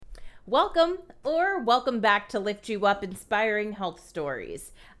Welcome back to Lift You Up Inspiring Health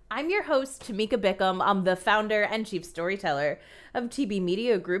Stories. I'm your host, Tamika Bickham. I'm the founder and chief storyteller of TB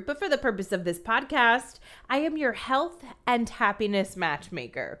Media Group, but for the purpose of this podcast, I am your health and happiness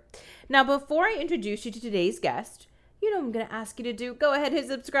matchmaker. Now, before I introduce you to today's guest, you know what I'm going to ask you to do. Go ahead and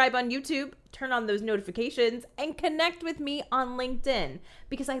subscribe on YouTube, turn on those notifications, and connect with me on LinkedIn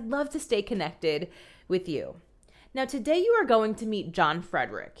because I love to stay connected with you. Now, today you are going to meet John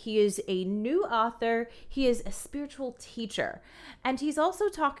Frederick. He is a new author. He is a spiritual teacher, and he's also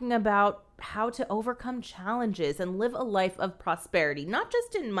talking about how to overcome challenges and live a life of prosperity, not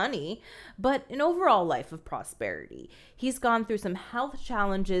just in money, but an overall life of prosperity. He's gone through some health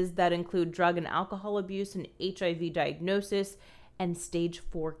challenges that include drug and alcohol abuse, and HIV diagnosis, and stage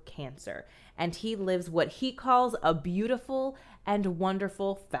 4 cancer. And he lives what he calls a beautiful and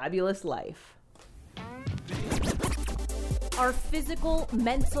wonderful, fabulous life. Our physical,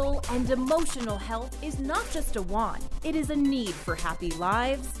 mental, and emotional health is not just a want. It is a need for happy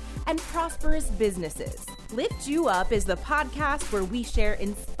lives and prosperous businesses. Lift You Up is the podcast where we share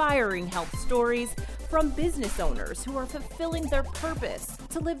inspiring health stories from business owners who are fulfilling their purpose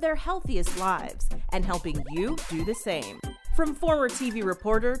to live their healthiest lives and helping you do the same. From former TV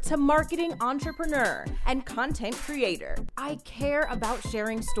reporter to marketing entrepreneur and content creator, I care about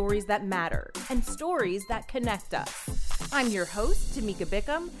sharing stories that matter and stories that connect us. I'm your host, Tamika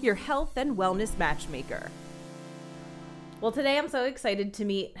Bickham, your health and wellness matchmaker. Well, today I'm so excited to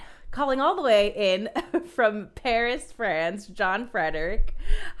meet, calling all the way in from Paris, France, John Frederick.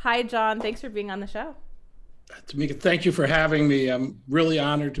 Hi, John. Thanks for being on the show. Tamika, thank you for having me. I'm really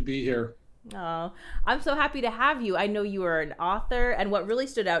honored to be here. Oh, I'm so happy to have you. I know you are an author, and what really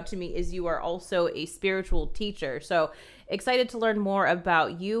stood out to me is you are also a spiritual teacher. So excited to learn more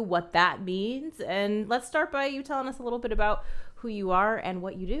about you, what that means. And let's start by you telling us a little bit about who you are and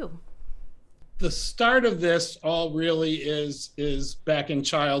what you do. The start of this all really is back in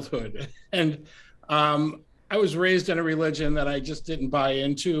childhood. And I was raised in a religion that I just didn't buy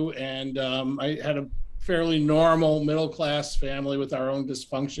into. And I had a fairly normal middle-class family with our own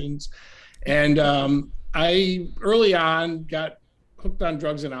dysfunctions. And I early on got hooked on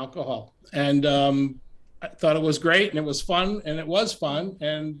drugs and alcohol, and I thought it was great and it was fun, and it was fun.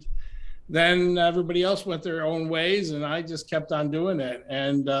 And then everybody else went their own ways, and I just kept on doing it.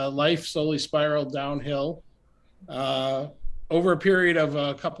 And life slowly spiraled downhill over a period of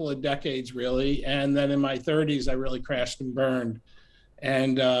a couple of decades, really. And then in my 30s, I really crashed and burned,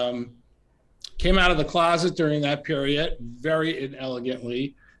 and came out of the closet during that period very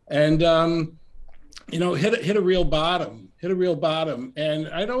inelegantly. And, hit a real bottom. And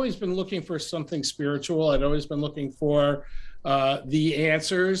I'd always been looking for something spiritual. I'd always been looking for the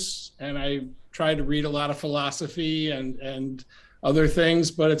answers. And I tried to read a lot of philosophy and other things,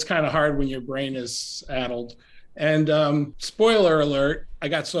 but it's kind of hard when your brain is addled. And spoiler alert, I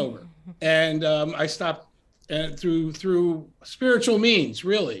got sober. And I stopped through spiritual means,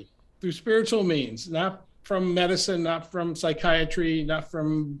 really. Through spiritual means, not from medicine, not from psychiatry, not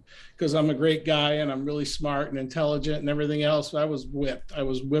from, because I'm a great guy and I'm really smart and intelligent and everything else. I was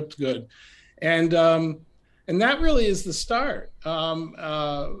whipped good. And that really is the start.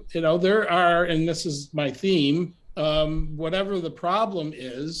 There are, and this is my theme, whatever the problem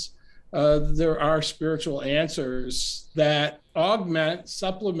is, there are spiritual answers that augment,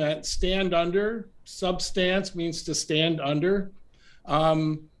 supplement, stand under. Substance means to stand under.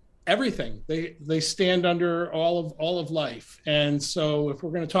 Everything. They stand under all of life. And so if we're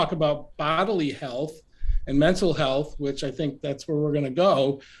going to talk about bodily health and mental health, which I think that's where we're going to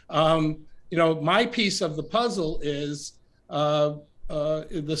go, my piece of the puzzle is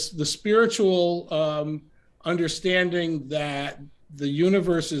the spiritual understanding that the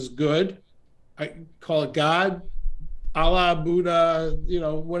universe is good. I call it God, Allah, Buddha,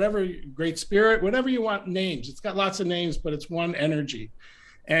 whatever, Great Spirit, whatever you want names. It's got lots of names, but it's one energy.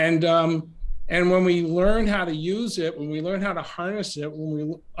 And when we learn how to use it, when we learn how to harness it, when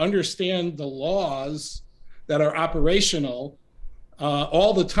we understand the laws that are operational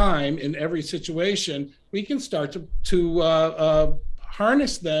all the time in every situation, we can start to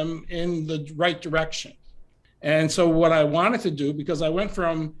harness them in the right direction. And so what I wanted to do, because I went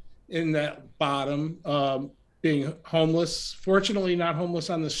from in that bottom, being homeless, fortunately not homeless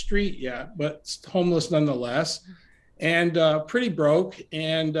on the street yet, but homeless nonetheless, and pretty broke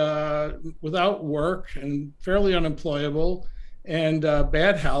and without work and fairly unemployable and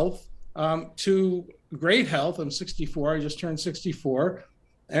bad health, to great health. I'm 64, I just turned 64,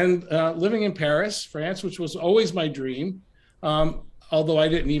 and living in Paris, France, which was always my dream, although I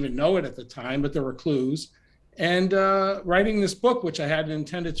didn't even know it at the time, but there were clues. and writing this book, which I hadn't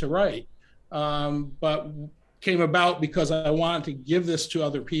intended to write, but came about because I wanted to give this to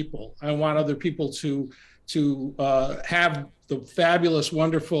other people. I want other people to have the fabulous,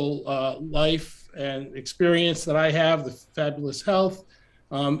 wonderful life and experience that I have, the fabulous health,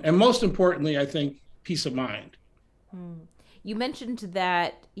 and most importantly, I think, peace of mind. You mentioned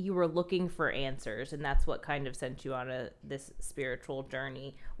that you were looking for answers, and that's what kind of sent you on this spiritual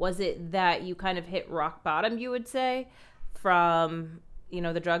journey. Was it that you kind of hit rock bottom, you would say, from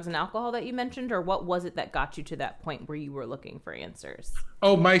the drugs and alcohol that you mentioned, or what was it that got you to that point where you were looking for answers?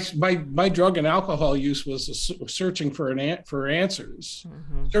 Oh, my drug and alcohol use was searching for answers,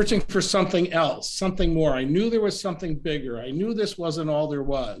 searching for something else, something more. I knew there was something bigger. I knew this wasn't all there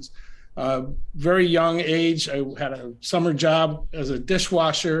was. Very young age, I had a summer job as a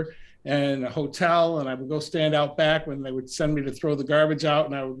dishwasher in a hotel, and I would go stand out back when they would send me to throw the garbage out,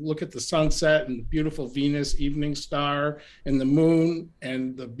 and I would look at the sunset and the beautiful Venus evening star and the moon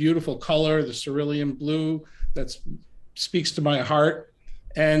and the beautiful color, the cerulean blue that speaks to my heart.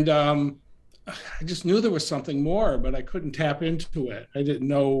 And I just knew there was something more, but I couldn't tap into it. I didn't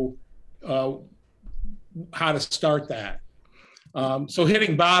know how to start that. So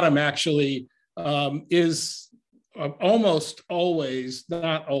hitting bottom actually is almost always,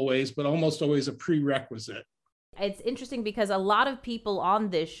 not always, but almost always a prerequisite. It's interesting because a lot of people on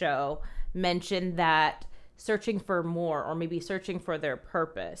this show mention that searching for more, or maybe searching for their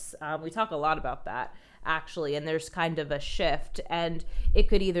purpose. We talk a lot about that, actually, and there's kind of a shift, and it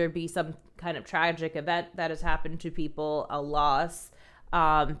could either be some kind of tragic event that has happened to people, a loss.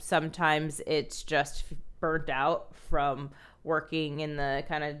 Sometimes it's just burnt out from working in the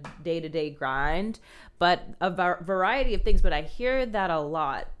kind of day-to-day grind, but a variety of things. But I hear that a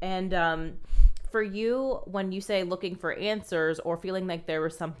lot. And for you, when you say looking for answers or feeling like there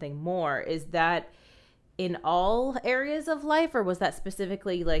was something more, is that in all areas of life, or was that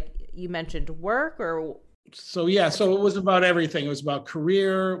specifically, like you mentioned, work? Or so it was about everything. It was about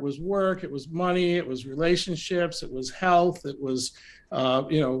career, it was work, it was money, it was relationships, it was health, it was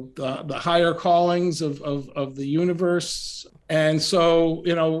the higher callings of the universe. And so,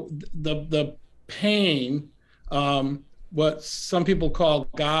 the pain, what some people call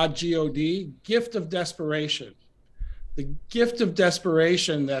God, G-O-D, gift of desperation. The gift of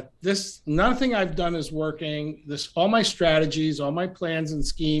desperation that nothing I've done is working. All my strategies, all my plans and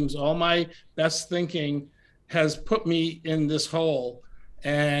schemes, all my best thinking has put me in this hole.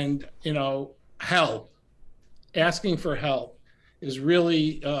 And, help, asking for help is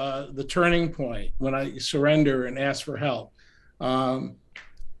really the turning point when I surrender and ask for help.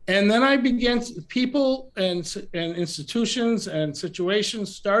 And then I began, people and institutions and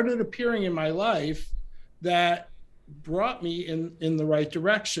situations started appearing in my life that brought me in the right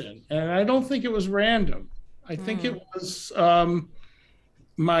direction. And I don't think it was random. I think it was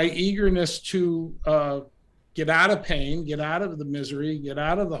my eagerness to get out of pain, get out of the misery, get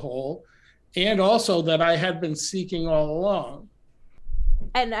out of the hole, and also that I had been seeking all along.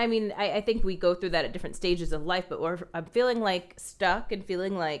 And I mean, I think we go through that at different stages of life, but I'm feeling like stuck and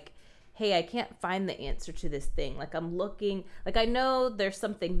feeling like, hey, I can't find the answer to this thing. Like I'm looking, like I know there's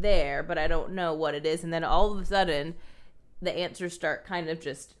something there, but I don't know what it is. And then all of a sudden, the answers start kind of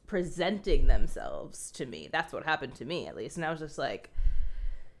just presenting themselves to me. That's what happened to me, at least. And I was just like,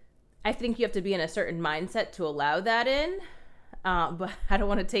 I think you have to be in a certain mindset to allow that in. But I don't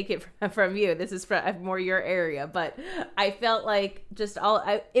want to take it from you. This is more your area. But I felt like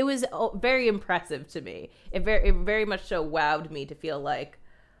it was very impressive to me. It very much so wowed me to feel like,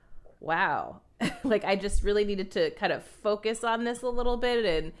 wow, like I just really needed to kind of focus on this a little bit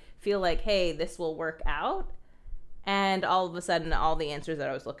and feel like, hey, this will work out. And all of a sudden, all the answers that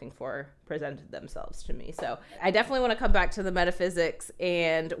I was looking for presented themselves to me. So I definitely want to come back to the metaphysics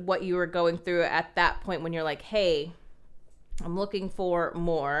and what you were going through at that point when you're like, hey, I'm looking for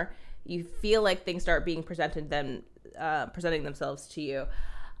more. You feel like things start being presenting themselves to you.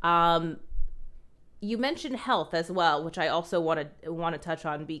 You mentioned health as well, which I also want to touch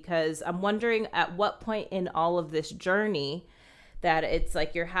on, because I'm wondering at what point in all of this journey that it's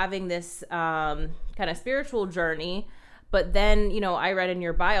like you're having this kind of spiritual journey, but then, I read in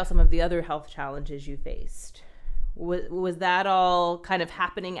your bio some of the other health challenges you faced. Was that all kind of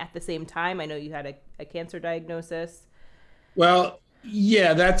happening at the same time? I know you had a cancer diagnosis. Well,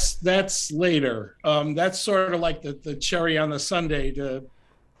 yeah, that's later. That's sort of like the cherry on the sundae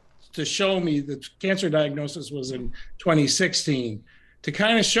to show me the cancer diagnosis was in 2016, to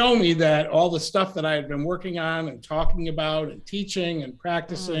kind of show me that all the stuff that I had been working on and talking about and teaching and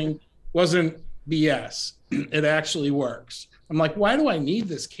practicing wasn't BS. It actually works. I'm like, why do I need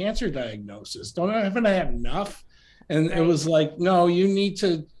this cancer diagnosis? Haven't I had enough? And Right. it was like, no, you need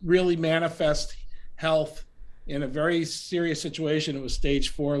to really manifest health in a very serious situation. It was stage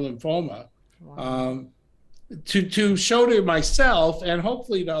 4 lymphoma. Wow. To show to myself and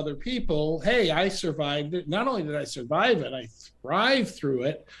hopefully to other people, hey, I survived it. Not only did I survive it, I thrived through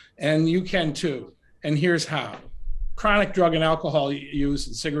it, and you can too. And here's how. Chronic drug and alcohol use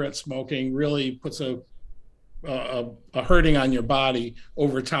and cigarette smoking really puts a hurting on your body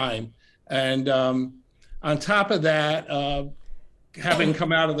over time. And on top of that, having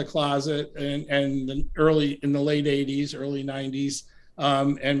come out of the closet and in the late 80s, early 90s,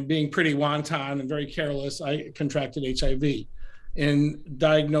 and being pretty wanton and very careless, I contracted HIV and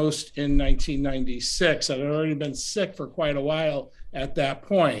diagnosed in 1996. I'd already been sick for quite a while at that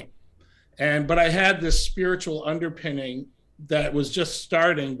point. But I had this spiritual underpinning that was just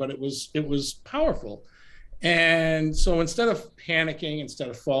starting, but it was powerful. And so instead of panicking, instead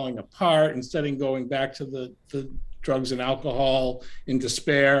of falling apart, instead of going back to the drugs and alcohol in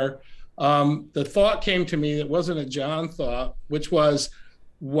despair, the thought came to me that wasn't a John thought, which was,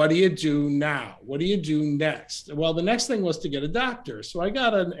 what do you do now? What do you do next? Well, the next thing was to get a doctor. So I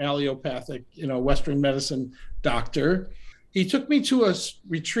got an allopathic, Western medicine doctor. He took me to a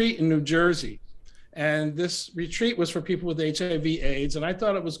retreat in New Jersey. And this retreat was for people with HIV/AIDS. And I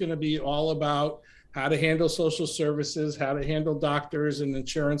thought it was going to be all about how to handle social services, how to handle doctors and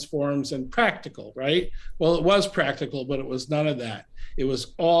insurance forms, and practical, right? Well, it was practical, but it was none of that. It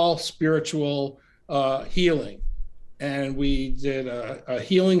was all spiritual healing. And we did a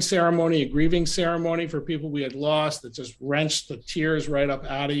healing ceremony, a grieving ceremony for people we had lost that just wrenched the tears right up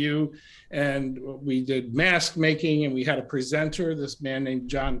out of you. And we did mask making, and we had a presenter, this man named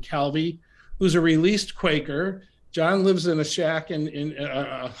John Calvi, who's a released Quaker. John lives in a shack in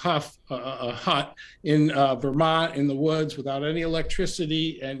a hut in Vermont in the woods without any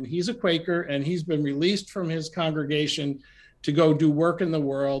electricity. And he's a Quaker, and he's been released from his congregation to go do work in the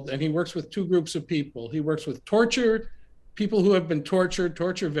world. And he works with two groups of people. He works with people who have been tortured,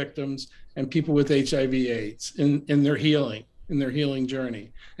 torture victims, and people with HIV/AIDS in their healing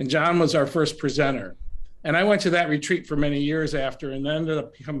journey. And John was our first presenter. And I went to that retreat for many years after, and ended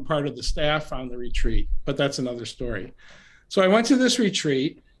up becoming part of the staff on the retreat, but that's another story. So I went to this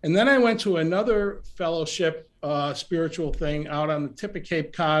retreat, and then I went to another fellowship spiritual thing out on the tip of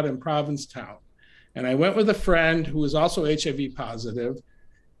Cape Cod in Provincetown. And I went with a friend who was also HIV positive.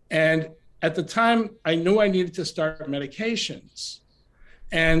 And at the time, I knew I needed to start medications.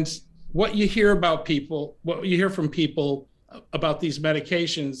 And what you hear from people about these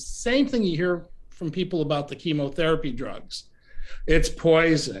medications, same thing you hear from people about the chemotherapy drugs. It's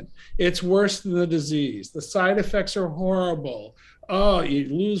poison. It's worse than the disease. The side effects are horrible. Oh, you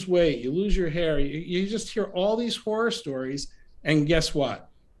lose weight, you lose your hair. You just hear all these horror stories. And guess what?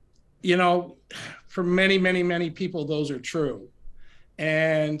 For many, many, many people, those are true.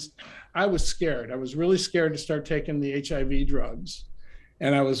 And I was scared. I was really scared to start taking the HIV drugs.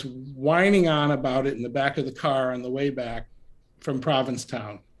 And I was whining on about it in the back of the car on the way back from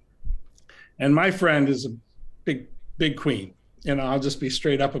Provincetown. And my friend is a big queen. I'll just be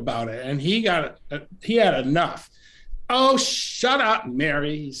straight up about it. And he had enough. Oh, shut up,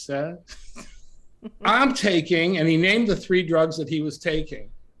 Mary, he said. I'm taking, and he named the 3 drugs that he was taking: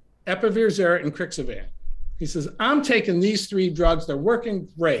 Epivir, Xerit, and Crixivan. He says, I'm taking these 3 drugs. They're working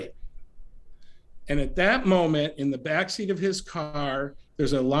great. And at that moment, in the backseat of his car,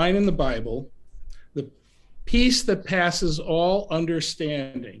 there's a line in the Bible: the peace that passes all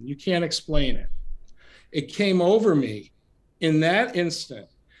understanding. You can't explain it. It came over me in that instant.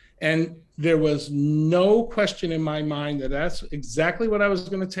 And there was no question in my mind that that's exactly what I was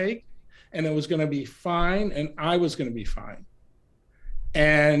going to take. And it was going to be fine. And I was going to be fine.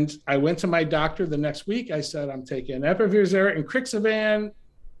 And I went to my doctor the next week. I said, I'm taking Epivir, Xerit, and Crixivan.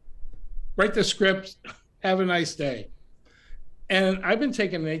 Write the script. Have a nice day. And I've been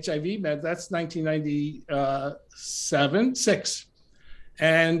taking an HIV med. That's 1996.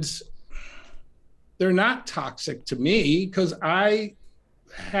 And they're not toxic to me because I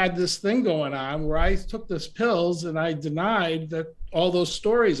had this thing going on where I took these pills and I denied that all those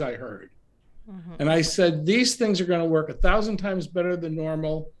stories I heard. Mm-hmm. And I said, these things are going to work 1,000 times better than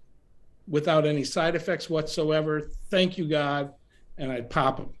normal without any side effects whatsoever. Thank you, God. And I'd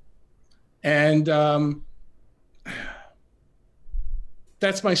pop them. And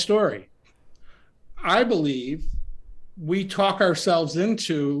that's my story. I believe we talk ourselves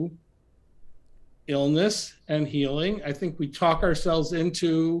into illness and healing. I think we talk ourselves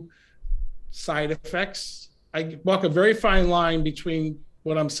into side effects. I walk a very fine line between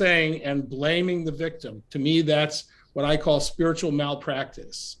what I'm saying and blaming the victim. To me, that's what I call spiritual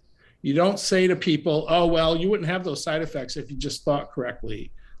malpractice. You don't say to people, oh, well, you wouldn't have those side effects if you just thought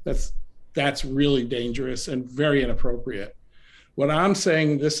correctly. That's really dangerous and very inappropriate. What I'm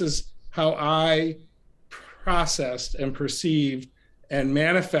saying, this is how I processed and perceived and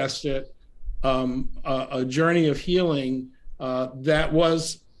manifested a journey of healing that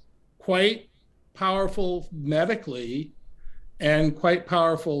was quite powerful medically and quite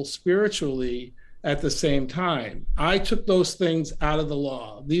powerful spiritually at the same time. I took those things out of the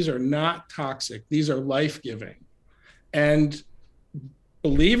law. These are not toxic. These are life-giving. And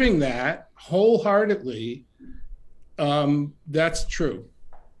believing that wholeheartedly, that's true.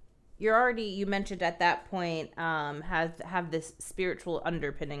 You mentioned at that point, have this spiritual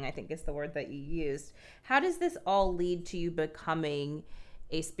underpinning, I think is the word that you used. How does this all lead to you becoming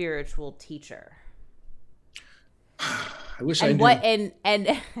a spiritual teacher? I wish I knew.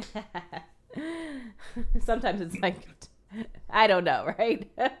 And sometimes it's like, I don't know, right?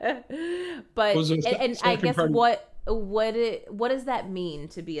 But and I guess what does that mean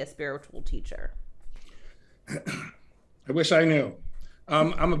to be a spiritual teacher? I wish I knew.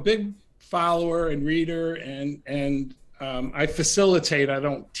 I'm a big follower and reader, and I facilitate. I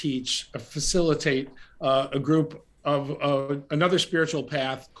don't teach. I facilitate a group of another spiritual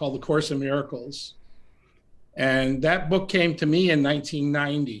path called the Course in Miracles, and that book came to me in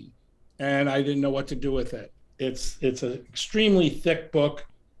 1990, and I didn't know what to do with it. It's an extremely thick book.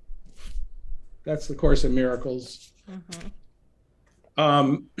 That's the Course in Miracles.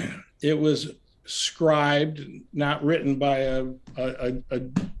 Mm-hmm. It was scribed, not written by a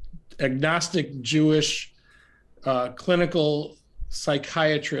agnostic Jewish clinical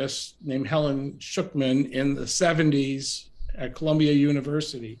psychiatrist named Helen Schucman in the 70s at Columbia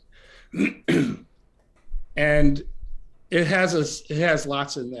University. And it has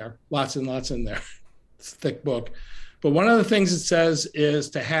lots in there, lots and lots in there. It's a thick book. But one of the things it says is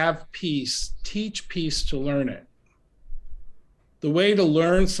to have peace, teach peace to learn it. The way to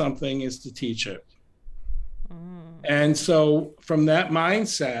learn something is to teach it. And so from that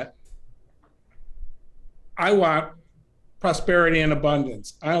mindset, I want prosperity and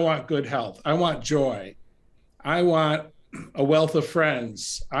abundance. I want good health. I want joy. I want a wealth of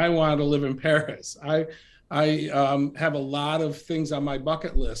friends. I want to live in Paris. I have a lot of things on my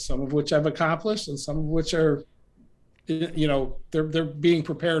bucket list, some of which I've accomplished and some of which are, they're being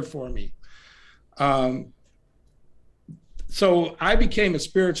prepared for me. So I became a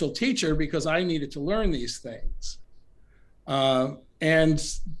spiritual teacher because I needed to learn these things. And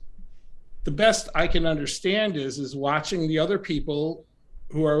the best I can understand is watching the other people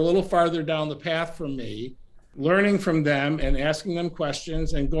who are a little farther down the path from me, learning from them and asking them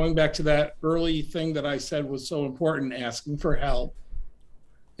questions, and going back to that early thing that I said was so important, asking for help.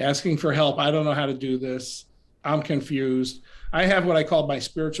 Asking for help. I don't know how to do this. I'm confused. I have what I call my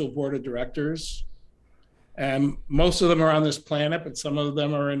spiritual board of directors. And most of them are on this planet, but some of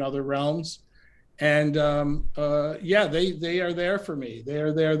them are in other realms. And they are there for me. They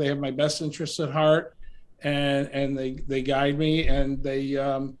are there. They have my best interests at heart, and they guide me, and they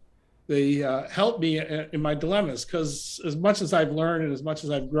help me in my dilemmas. Because as much as I've learned and as much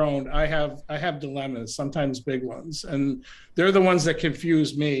as I've grown, I have dilemmas, sometimes big ones, and they're the ones that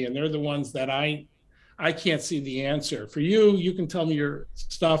confuse me, and they're the ones that I can't see the answer. For you, you can tell me your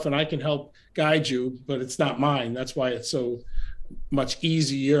stuff, and I can help guide you, but it's not mine. That's why it's so much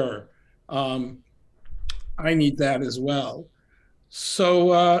easier. I need that as well.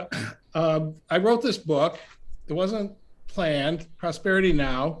 So I wrote this book. It wasn't planned. Prosperity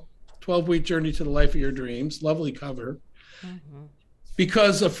Now, 12-week journey to the life of your dreams. Lovely cover. Mm-hmm.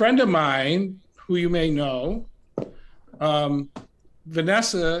 Because a friend of mine, who you may know,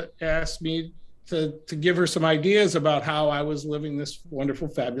 Vanessa, asked me to give her some ideas about how I was living this wonderful,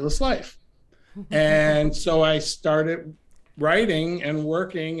 fabulous life. And so I started writing and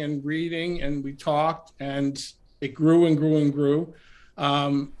working and reading, and we talked, and it grew and grew and grew.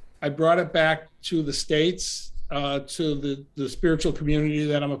 I brought it back to the States, to the spiritual community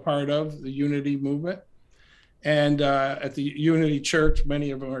that I'm a part of, the Unity movement. And at the Unity Church,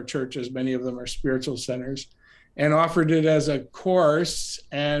 many of them are churches, many of them are spiritual centers, and offered it as a course.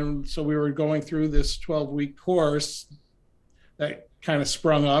 And so we were going through this 12-week course that kind of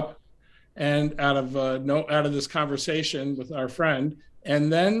sprung up and out of this conversation with our friend.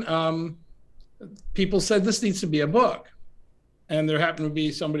 And then people said, this needs to be a book. And there happened to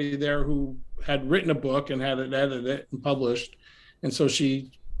be somebody there who had written a book and had it edited and published. And so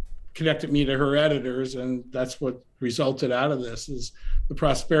she connected me to her editors, and that's what resulted out of this, is the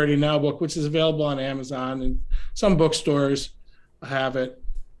Prosperity Now book, which is available on Amazon, and some bookstores have it.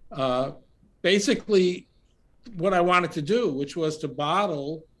 Basically, what I wanted to do, which was to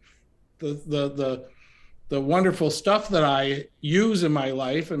bottle the wonderful stuff that I use in my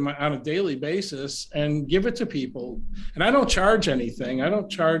life and on a daily basis and give it to people. And I don't charge anything. I don't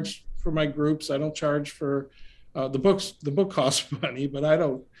charge for my groups. I don't charge for the books. The book costs money, but I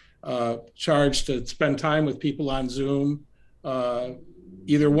don't charge to spend time with people on Zoom,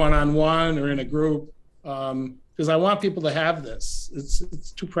 either one-on-one or in a group, because I want people to have this.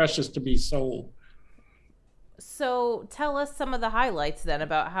 It's too precious to be sold. So tell us some of the highlights then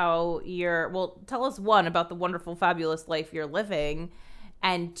about how tell us one about the wonderful, fabulous life you're living,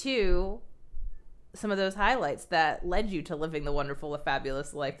 and two, some of those highlights that led you to living the wonderful,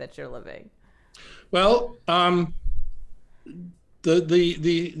 fabulous life that you're living. Well,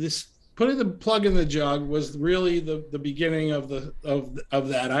 this putting the plug in the jug was really the beginning of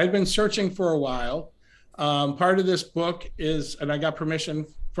that. I'd been searching for a while. Part of this book is, and I got permission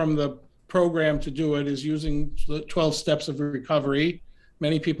from the program to do it, is using the 12 steps of recovery.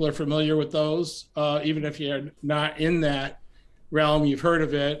 Many people are familiar with those. Even if you're not in that realm, you've heard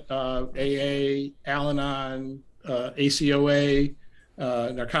of it. AA, Al-Anon, ACOA,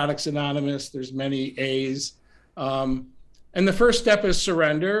 Narcotics Anonymous, there's many A's. And the first step is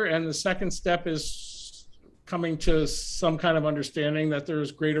surrender. And the second step is coming to some kind of understanding that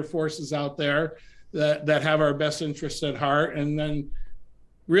there's greater forces out there that have our best interests at heart. And then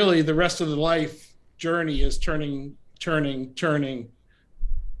really the rest of the life journey is turning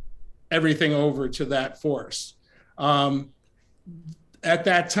everything over to that force. At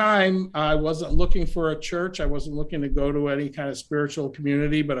that time, I wasn't looking for a church. I wasn't looking to go to any kind of spiritual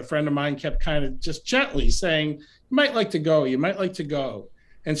community, but a friend of mine kept kind of just gently saying, you might like to go, you might like to go.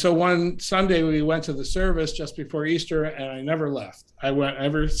 And so one Sunday we went to the service just before Easter, and I never left. I went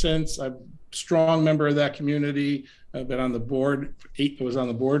ever since. I'm a strong member of that community. I've been on the board. I was on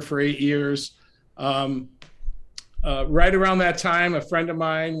the board for 8 years. Right around that time, a friend of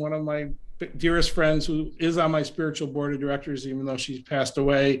mine, one of my dearest friends, who is on my spiritual board of directors, even though she's passed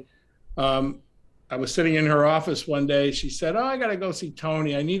away, I was sitting in her office one day. She said, "Oh, I got to go see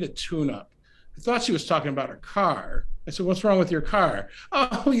Tony. I need a tune-up." I thought she was talking about her car. I said, "What's wrong with your car?"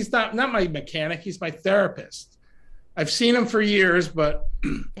 "Oh, he's not my mechanic. He's my therapist. I've seen him for years, but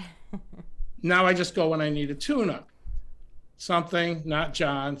now I just go when I need a tune-up." Something, not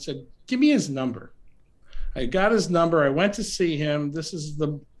John, said, "Give me his number." I got his number. I went to see him. This is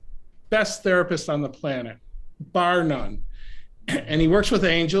the best therapist on the planet, bar none. And he works with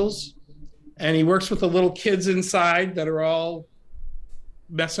angels, and he works with the little kids inside that are all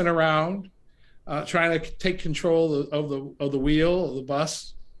messing around, trying to take control of the wheel of the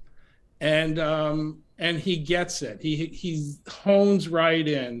bus. And he gets it. He hones right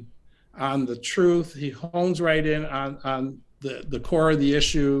in on the truth. He hones right in on the core of the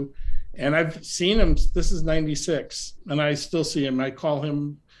issue. And I've seen him. This is 96, and I still see him. I call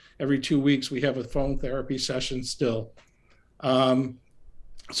him every 2 weeks. We have a phone therapy session still.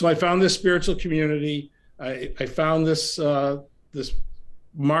 So I found this spiritual community. I found this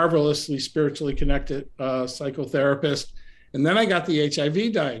marvelously spiritually connected psychotherapist. And then I got the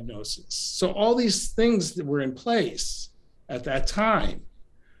HIV diagnosis. So all these things that were in place at that time.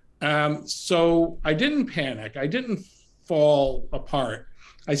 So I didn't panic. I didn't fall apart.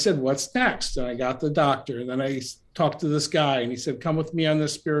 I said, "What's next?" And I got the doctor. And then I talked to this guy, and he said, "Come with me on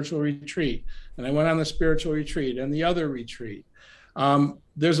this spiritual retreat." And I went on the spiritual retreat and the other retreat.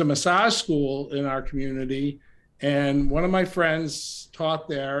 There's a massage school in our community, and one of my friends taught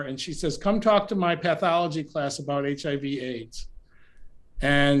there, and she says, "Come talk to my pathology class about HIV/AIDS."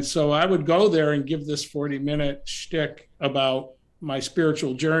 And so I would go there and give this 40-minute shtick about my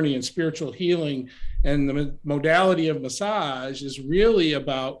spiritual journey and spiritual healing. And the modality of massage is really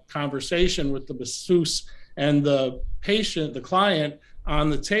about conversation with the masseuse and the patient, the client, on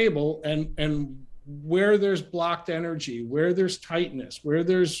the table, and where there's blocked energy, where there's tightness, where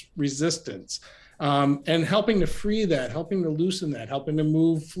there's resistance, and helping to free that, helping to loosen that, helping to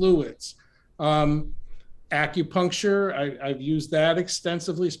move fluids. Acupuncture, I've used that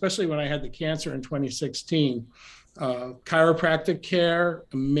extensively, especially when I had the cancer in 2016. Chiropractic care,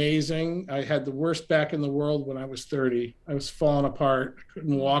 amazing. I had the worst back in the world when I was 30. I was falling apart. I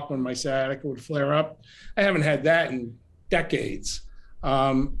couldn't walk when my sciatica would flare up. I haven't had that in decades.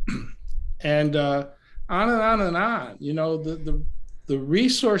 And on and on and on. You know, the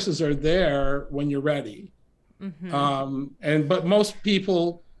resources are there when you're ready. Mm-hmm. But most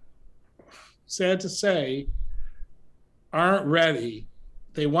people, sad to say, aren't ready.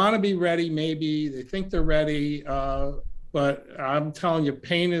 They want to be ready, maybe they think they're ready, but I'm telling you,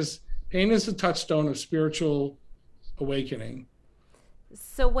 pain is a touchstone of spiritual awakening.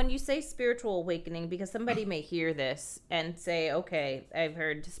 So when you say spiritual awakening, because somebody may hear this and say, okay, I've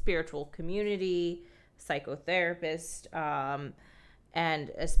heard spiritual community, psychotherapist,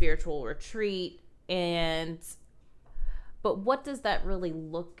 and a spiritual retreat, and but what does that really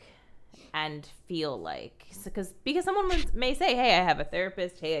look and feel like? Because someone may say, hey, I have a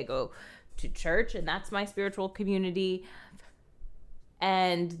therapist, hey, I go to church and that's my spiritual community,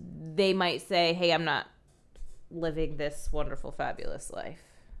 and they might say, hey, I'm not living this wonderful, fabulous life.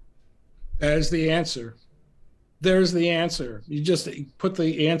 That is the answer. There's the answer. You just put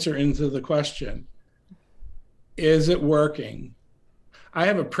the answer into the question. Is it working? I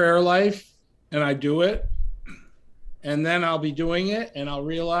have a prayer life and I do it, and then I'll be doing it and I'll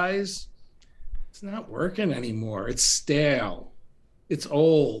realize it's not working anymore. It's stale. It's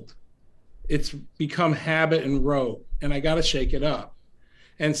old. It's become habit and rote, and I got to shake it up.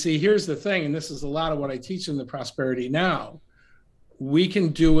 And see, here's the thing, and this is a lot of what I teach in the Prosperity Now. We can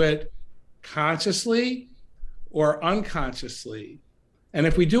do it consciously or unconsciously. And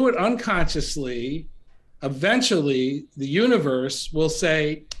if we do it unconsciously, eventually the universe will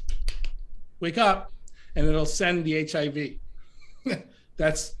say, wake up, and it'll send the HIV.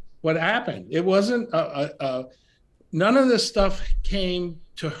 That's what happened. It wasn't, none of this stuff came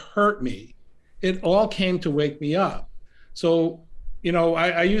to hurt me. It all came to wake me up. So, you know,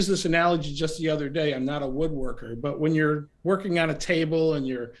 I use this analogy just the other day. I'm not a woodworker, but when you're working on a table and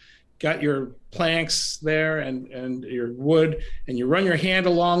you're got your planks there and your wood, and you run your hand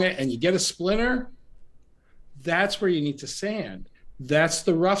along it and you get a splinter, that's where you need to sand. That's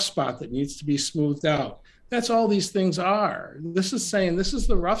the rough spot that needs to be smoothed out. That's all these things are. This is saying, this is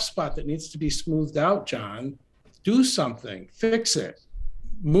the rough spot that needs to be smoothed out, John. Do something, fix it,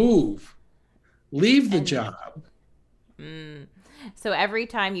 move, leave the job. So every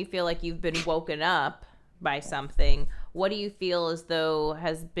time you feel like you've been woken up by something, what do you feel as though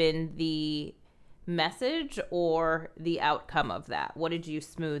has been the message or the outcome of that? What did you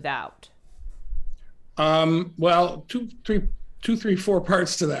smooth out? Well, two, three, four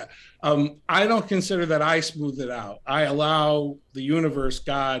parts to that. I don't consider that I smooth it out. I allow the universe,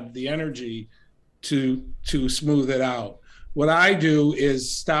 God, the energy to smooth it out. What I do is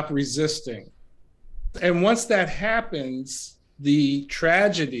stop resisting. And once that happens, the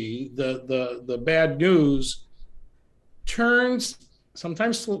tragedy, the bad news turns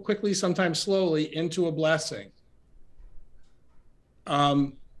sometimes quickly, sometimes slowly into a blessing.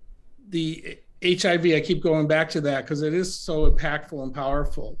 The HIV, I keep going back to that because it is so impactful and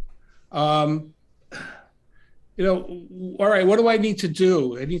powerful. You know, all right, what do I need to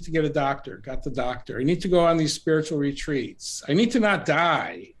do? I need to get a doctor, got the doctor. I need to go on these spiritual retreats. I need to not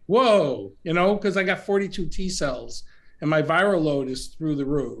die. Whoa, you know, because I got 42 T cells and my viral load is through the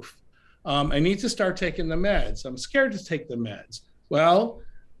roof. I need to start taking the meds. I'm scared to take the meds. Well,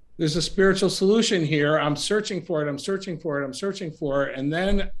 there's a spiritual solution here. I'm searching for it. I'm searching for it. I'm searching for it. And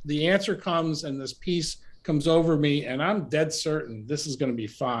then the answer comes and this peace comes over me and I'm dead certain this is going to be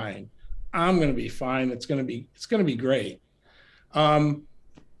fine. I'm going to be fine. It's going to be great. There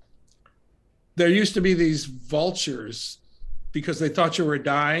used to be these vultures because they thought you were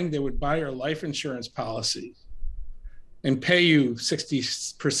dying. They would buy your life insurance policy and pay you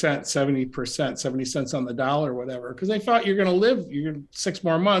 60%, 70%, 70 cents on the dollar, whatever, because they thought you're going to live 6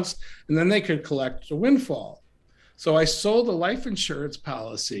 more months and then they could collect a windfall. So I sold a life insurance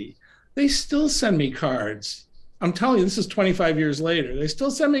policy. They still send me cards. I'm telling you, this is 25 years later. They still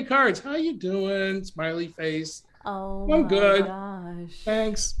send me cards. How you doing? Smiley face. Oh, I'm good. Gosh.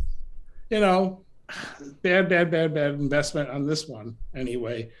 Thanks. You know, bad investment on this one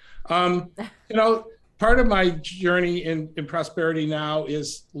anyway. You know, part of my journey in Prosperity Now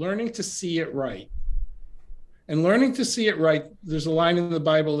is learning to see it right. And learning to see it right, there's a line in the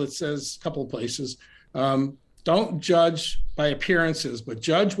Bible that says, a couple of places, don't judge by appearances, but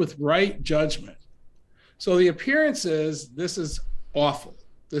judge with right judgment. So the appearance is, this is awful.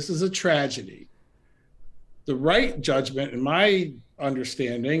 This is a tragedy. The right judgment, in my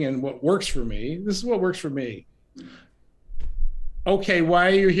understanding and what works for me, this is what works for me. Okay,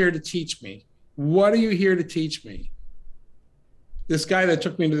 why are you here to teach me? What are you here to teach me? This guy that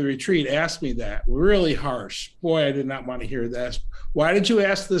took me to the retreat asked me that, really harsh. Boy, I did not want to hear that. Why did you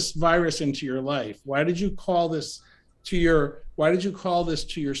ask this virus into your life? Why did you call this to your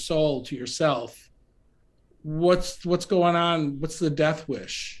soul, to yourself? What's going on? What's the death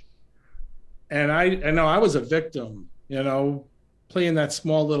wish? And I know I was a victim, you know, playing that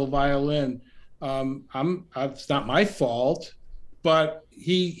small little violin. It's not my fault, but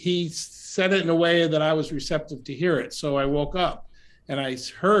he said it in a way that I was receptive to hear it. So I woke up and I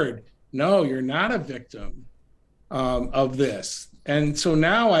heard, no, you're not a victim. of this. And so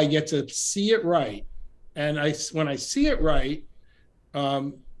now I get to see it right. And when I see it right,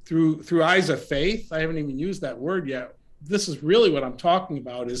 through eyes of faith, I haven't even used that word yet. This is really what I'm talking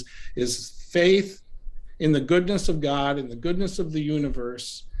about is faith in the goodness of God, in the goodness of the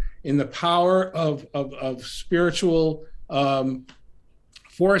universe, in the power of spiritual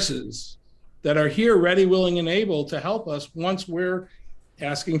forces that are here, ready, willing, and able to help us once we're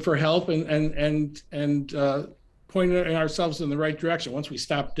asking for help and pointing ourselves in the right direction, once we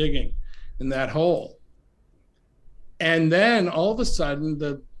stop digging in that hole. And then all of a sudden,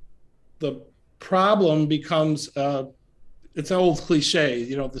 the problem becomes, it's an old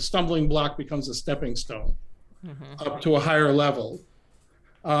cliche, the stumbling block becomes a stepping stone up to a higher level.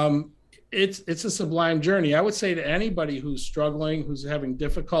 It's a sublime journey. I would say to anybody who's struggling, who's having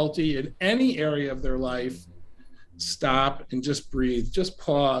difficulty in any area of their life, stop and just breathe, just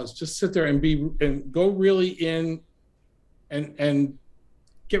pause, just sit there and go really in and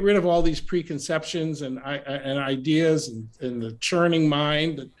get rid of all these preconceptions and ideas and the churning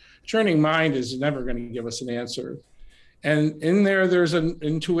mind. The churning mind is never going to give us an answer. And in there's an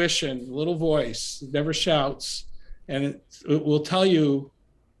intuition, a little voice, it never shouts, and it will tell you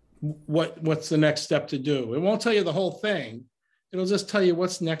what's the next step to do. It won't tell you the whole thing. It'll just tell you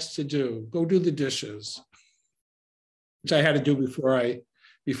what's next to do. Go do the dishes, which I had to do before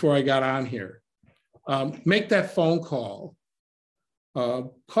I got on here. Make that phone call.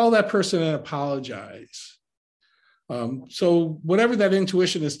 Call that person and apologize. So whatever that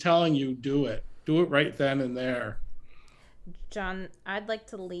intuition is telling you, do it. Do it right then and there. John, I'd like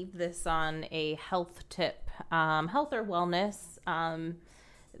to leave this on a health tip, health or wellness,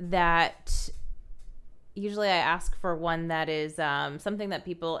 that usually I ask for one that is something that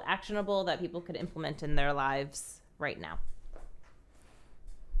actionable, that people could implement in their lives right now.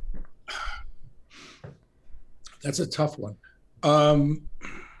 That's a tough one.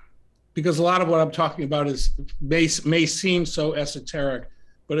 Because a lot of what I'm talking about may seem so esoteric,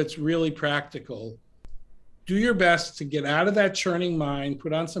 but it's really practical. Do your best to get out of that churning mind,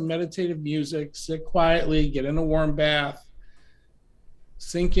 put on some meditative music, sit quietly, get in a warm bath,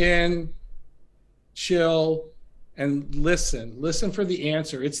 sink in, chill, and listen for the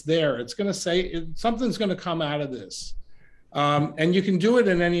answer. It's there. It's going to say something's going to come out of this. And you can do it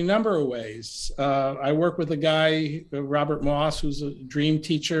in any number of ways. I work with a guy, Robert Moss, who's a dream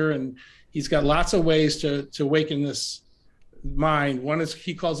teacher, and he's got lots of ways to awaken this mind. One is,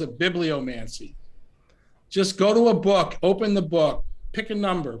 he calls it bibliomancy. Just go to a book, open the book, pick a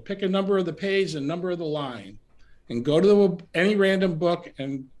number of the page and number of the line, and go to any random book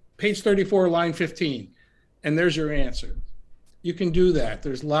and page 34, line 15, and there's your answer. You can do that.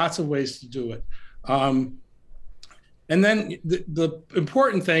 There's lots of ways to do it. And then the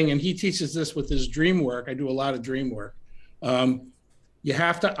important thing, and he teaches this with his dream work, I do a lot of dream work, you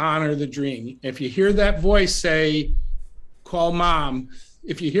have to honor the dream. If you hear that voice say, call mom,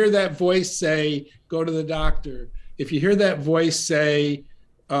 if you hear that voice say, go to the doctor, if you hear that voice say,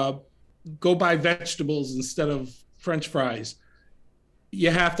 go buy vegetables instead of French fries, you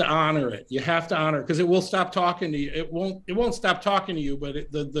have to honor it. You have to honor it, because it will stop talking to you. It won't stop talking to you,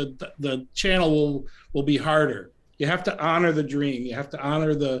 but the channel will be harder. You have to honor the dream. You have to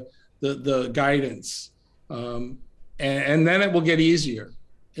honor the guidance, and then it will get easier,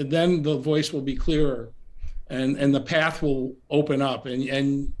 and then the voice will be clearer, and the path will open up.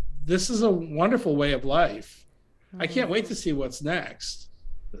 And this is a wonderful way of life. I can't wait to see what's next.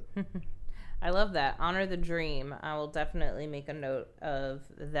 I love that. Honor the dream. I will definitely make a note of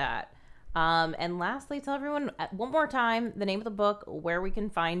that. And lastly, tell everyone one more time the name of the book, where we can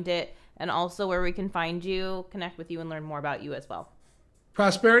find it, and also where we can find you, connect with you, and learn more about you as well.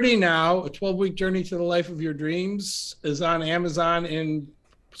 Prosperity Now, a 12-week journey to the life of your dreams, is on Amazon in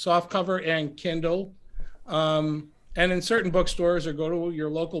softcover and Kindle. And in certain bookstores, or go to your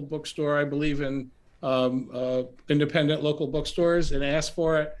local bookstore, I believe in independent local bookstores, and ask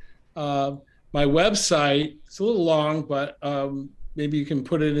for it. My website, it's a little long, but maybe you can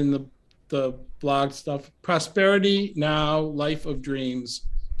put it in the blog stuff,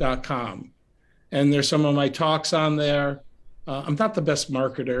 prosperitynowlifeofdreams.com. And there's some of my talks on there. I'm not the best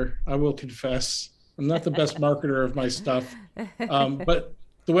marketer, I will confess. I'm not the best marketer of my stuff. But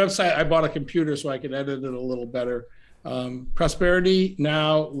the website, I bought a computer so I could edit it a little better.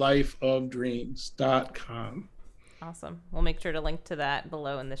 prosperitynowlifeofdreams.com. Awesome. We'll make sure to link to that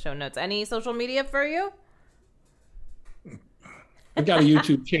below in the show notes. Any social media for you? I've got a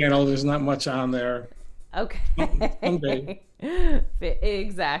YouTube channel. There's not much on there. Okay. Someday.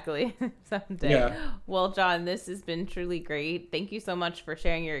 Exactly. Someday. Yeah. Well, John, this has been truly great. Thank you so much for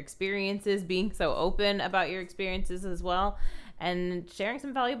sharing your experiences, being so open about your experiences as well, and sharing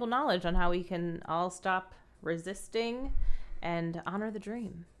some valuable knowledge on how we can all stop resisting and honor the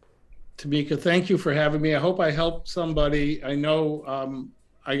dream. Tamika, thank you for having me. I hope I helped somebody. I know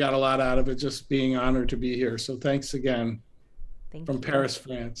I got a lot out of it, just being honored to be here. So thanks again. Thank from you. Paris,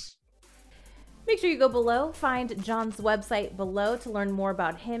 France. Make sure you go below, find John's website below to learn more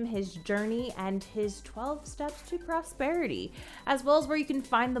about him, his journey, and his 12 steps to prosperity, as well as where you can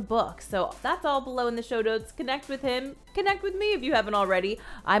find the book. So that's all below in the show notes. Connect with him. Connect with me if you haven't already.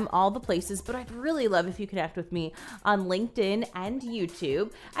 I'm all the places, but I'd really love if you connect with me on LinkedIn and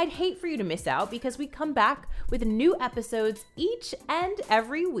YouTube. I'd hate for you to miss out because we come back with new episodes each and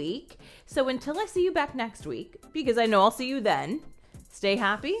every week. So until I see you back next week, because I know I'll see you then, stay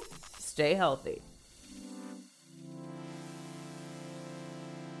happy, stay healthy.